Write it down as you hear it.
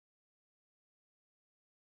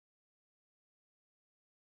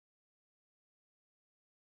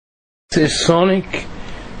This is Sonic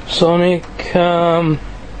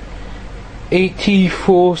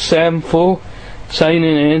 8474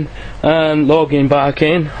 signing in and logging back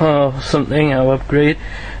in or something. I'll upgrade.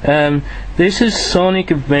 This is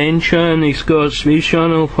Sonic Adventure, and it's got Space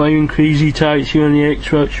Channel 5 and Crazy Taxi on the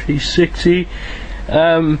Xbox 360.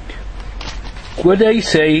 Would I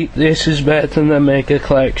say this is better than the Mega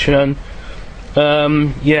Collection?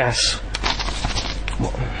 Yes.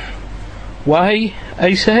 Why,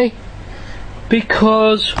 I say?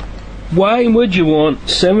 Because why would you want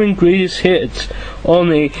 7 greatest hits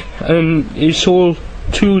on it, and it's all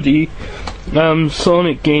 2D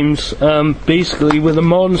Sonic games, basically with a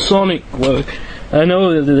modern Sonic work. I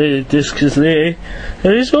know that the disc is there,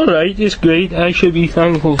 and it's alright, it's great, I should be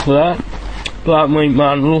thankful for that. Black and white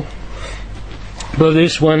manual. But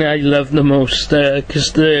this one I love the most,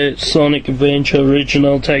 because the Sonic Adventure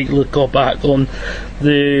original title got back on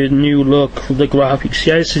the new look, the graphics.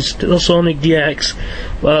 Yes, it's still Sonic DX,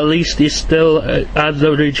 but at least it's still at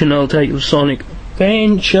the original title, Sonic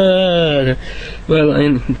Adventure. Well,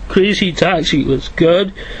 and Crazy Taxi was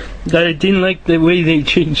good. I didn't like the way they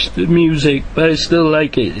changed the music, but I still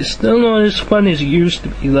like it. It's still not as fun as it used to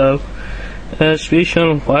be, though. Space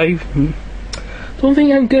Channel 5. Don't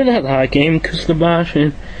think I'm good at that game, because the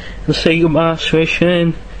bashing, the Sega Bass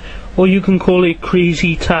Fishing, or you can call it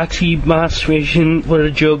Crazy Taxi Bass Fishing for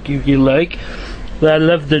a joke if you like. But I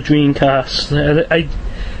love the Dreamcast. I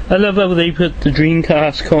love how they put the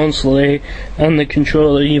Dreamcast console there and the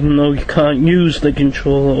controller, even though you can't use the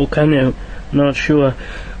controller, or can you? I'm not sure.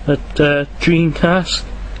 But Dreamcast,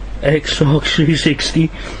 Xbox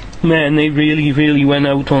 360, man, they really went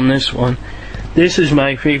out on this one. This is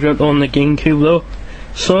my favourite on the GameCube though.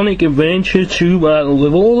 Sonic Adventure 2 Battle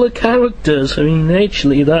with all the characters. I mean,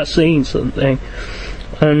 actually that's saying something.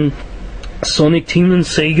 And Sonic Team and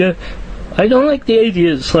Sega. I don't like the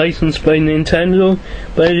idea it's licensed by Nintendo,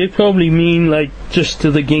 but they probably mean like just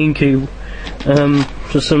to the GameCube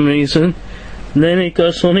for some reason. And then it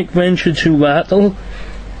got Sonic Adventure 2 Battle.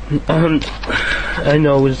 And I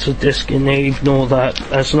know it's a disc and they ignore that.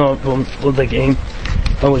 That's not for the game.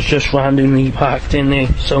 I was just randomly packed in there.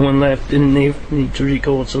 Someone left in there for me to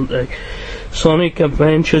record something. Sonic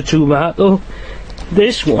Adventure 2 Battle.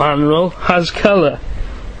 This manual has colour.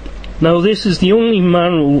 Now this is the only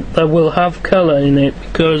manual that will have colour in it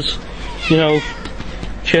because, you know,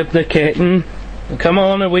 Chip the Kitten. Come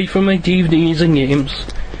on, away from my DVDs and games.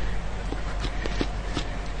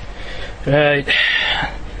 Right.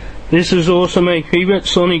 This is also my favourite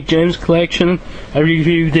Sonic Gems collection. I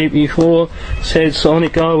reviewed it before, said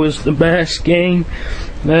Sonic R was the best game,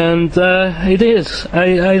 and it is.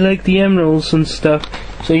 I like the emeralds and stuff.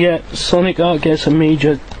 So yeah, Sonic R gets a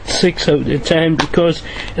major 6 out of 10 because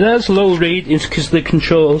it has low ratings because the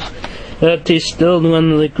controls. But it's still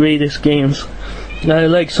one of the greatest games. I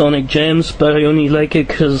like Sonic Gems, but I only like it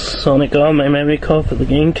because Sonic R, my memory card for the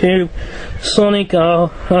GameCube. Sonic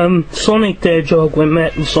R, Sonic the Hedgehog with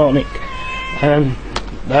Metal Sonic, and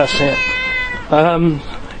that's it.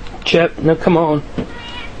 Chip, now come on.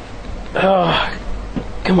 Oh,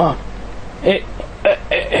 come on. You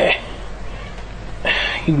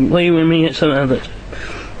can play with me at some other.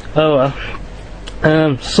 Oh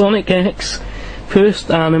well. Sonic X.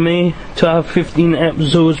 First anime to have 15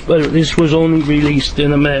 episodes, but this was only released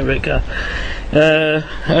in America. I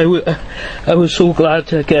was so glad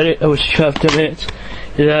to get it. I was chuffed at it.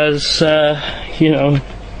 It has, you know,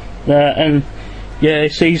 and yeah,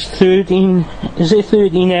 it says 13. Is it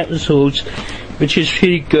 13 episodes, which is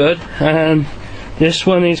pretty good. And this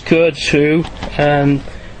one is good too. And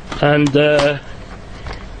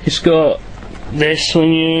it's got this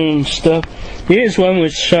on you and stuff. Here's one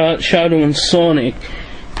with Shadow and Sonic,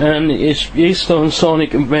 and it's based on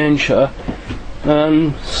Sonic Adventure,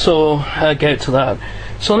 so I'll get to that.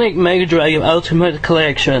 Sonic Mega Drive Ultimate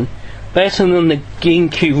Collection, better than the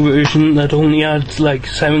GameCube version that only had like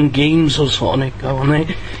 7 games of Sonic on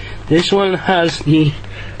it. This one has the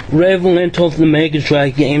relevant of the Mega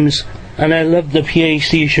Drive games, and I love the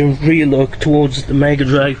PlayStation 3 look towards the Mega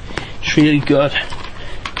Drive. It's really good.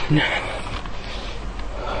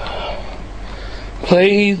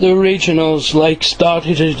 Play the originals like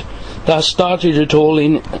started it all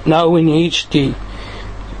in now in HD.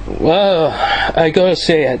 Well, I gotta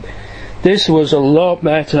say it, this was a lot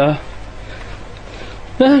better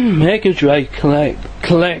than Mega Drive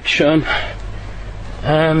collection.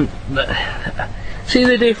 See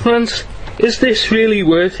the difference? Is this really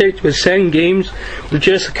worth it with 7 games with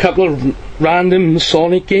just a couple of random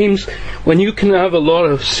Sonic games when you can have a lot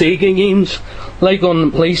of Sega games like on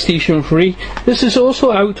the PlayStation 3? This is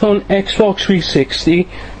also out on Xbox 360,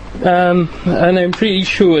 and I'm pretty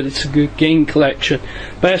sure it's a good game collection.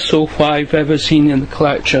 Best so far I've ever seen in the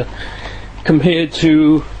collection compared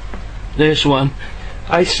to this one.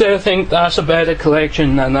 I still think that's a better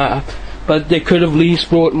collection than that, but they could have at least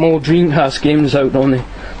brought more Dreamcast games out on it,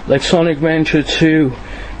 like Sonic Adventure 2,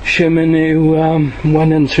 Shimano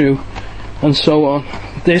 1 and 2, and so on.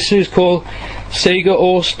 This is called Sega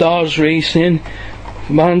All-Stars Racing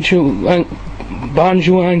Banjo and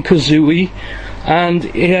Kazooie, and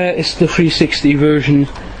it's the 360 version,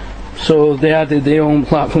 so they added their own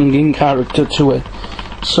platform game character to it.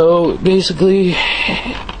 So basically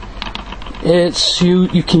it's you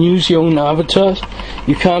can use your own avatars.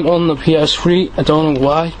 You can't on the PS3, I don't know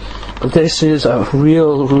why, but this is a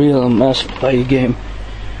real must play game,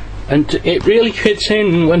 and it really fits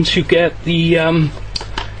in once you get the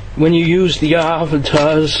when you use the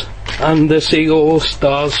avatars and the Sega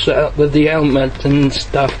All-Stars set with the helmet and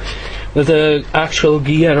stuff, with the actual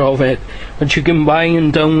gear of it, which you can buy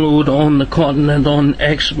and download on the continent on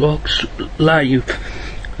Xbox Live.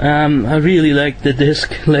 I really like the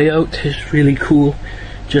disc layout, it's really cool.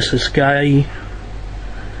 Just a sky,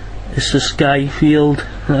 it's a sky field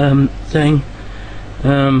thing.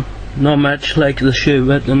 Not much like the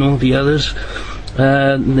Sherbet and all the others.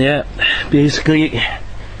 Yeah, basically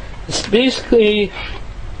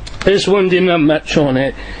this one didn't have much on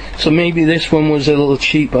it, so maybe this one was a little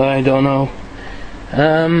cheaper, I don't know.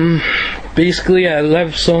 Basically I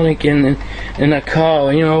love Sonic in a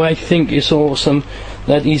car, you know. I think it's awesome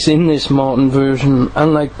that he's in this modern version,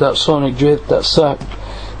 unlike that Sonic Drift that sucked.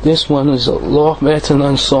 This one is a lot better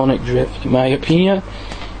than Sonic Drift in my opinion,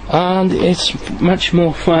 and it's much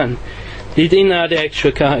more fun. They didn't add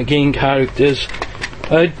extra game characters,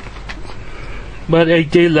 but I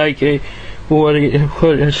did like it, what it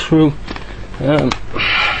put us through.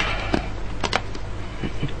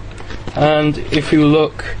 And if you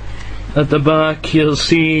look at the back, you'll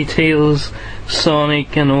see Tails,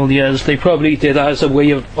 Sonic and all the others. They probably did that as a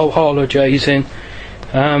way of apologising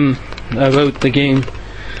about the game.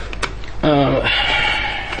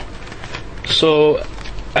 So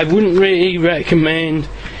I wouldn't really recommend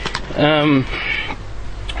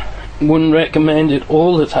it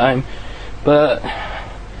all the time, but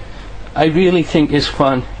I really think it's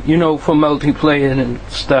fun, you know, for multiplayer and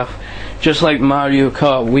stuff, just like Mario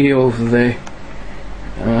Kart way over there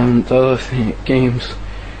and other games.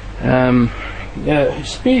 Yeah,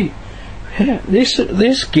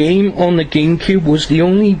 this game on the GameCube was the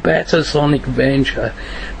only better Sonic Adventure,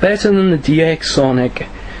 better than the DX Sonic.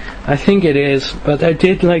 I think it is, but I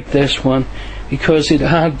did like this one because it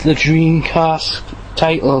had the Dreamcast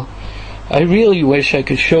title. I really wish I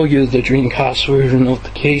could show you the Dreamcast version of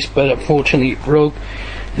the case, but unfortunately it broke.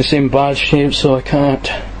 It's in bad shape, so I can't.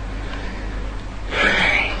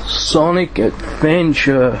 Sonic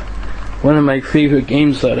Adventure, one of my favourite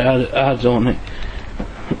games that adds on it.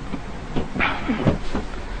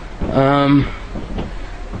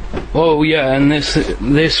 Oh yeah, and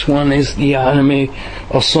this one is the anime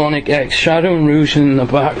of Sonic X, Shadow and Rouge in the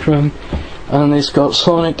background, and it's got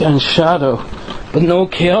Sonic and Shadow, but no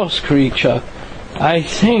Chaos Creature. I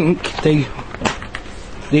think they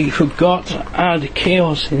forgot to add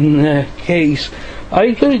Chaos in the case.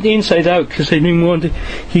 I put it inside out because I didn't want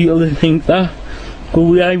people to think that.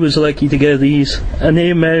 But I was lucky to get these, and the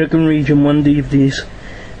American Region 1 DVDs.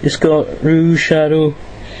 It's got Rouge, Shadow,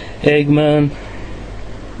 Eggman.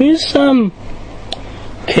 Where's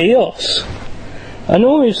Chaos? I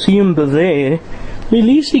know I see him, but there. At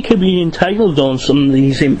least he could be entitled on some of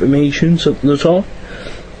these informations up the top.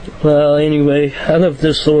 Well, anyway, I love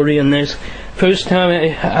the story in this. First time I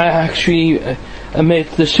actually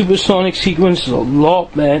admit the supersonic sequence is a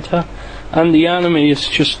lot better, and the anime is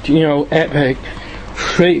just, you know, epic.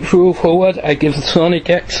 Straight through forward, I give Sonic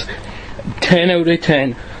X 10 out of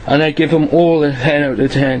 10, and I give them all a 10 out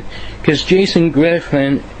of 10, because Jason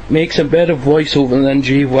Griffin makes a better voiceover than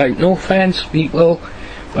Jay White. No offense, people,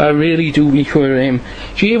 but I really do prefer him.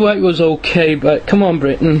 Jay White was okay, but come on,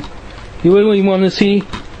 Britain, you really want to see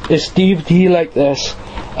a Steve D like this?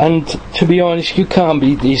 And to be honest, you can't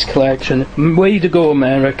beat these collections. Way to go,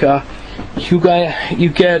 America. You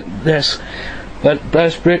get this. But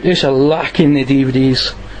us British are lacking the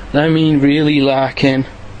DVDs. I mean, really lacking.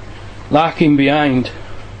 Lacking behind.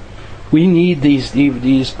 We need these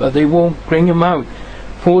DVDs, but they won't bring them out.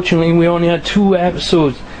 Fortunately, we only had 2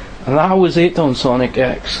 episodes, and that was it on Sonic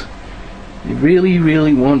X. They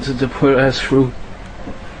really wanted to put us through,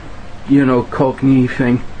 you know, Cockney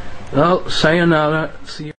thing. Well, sayonara.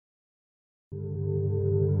 See you.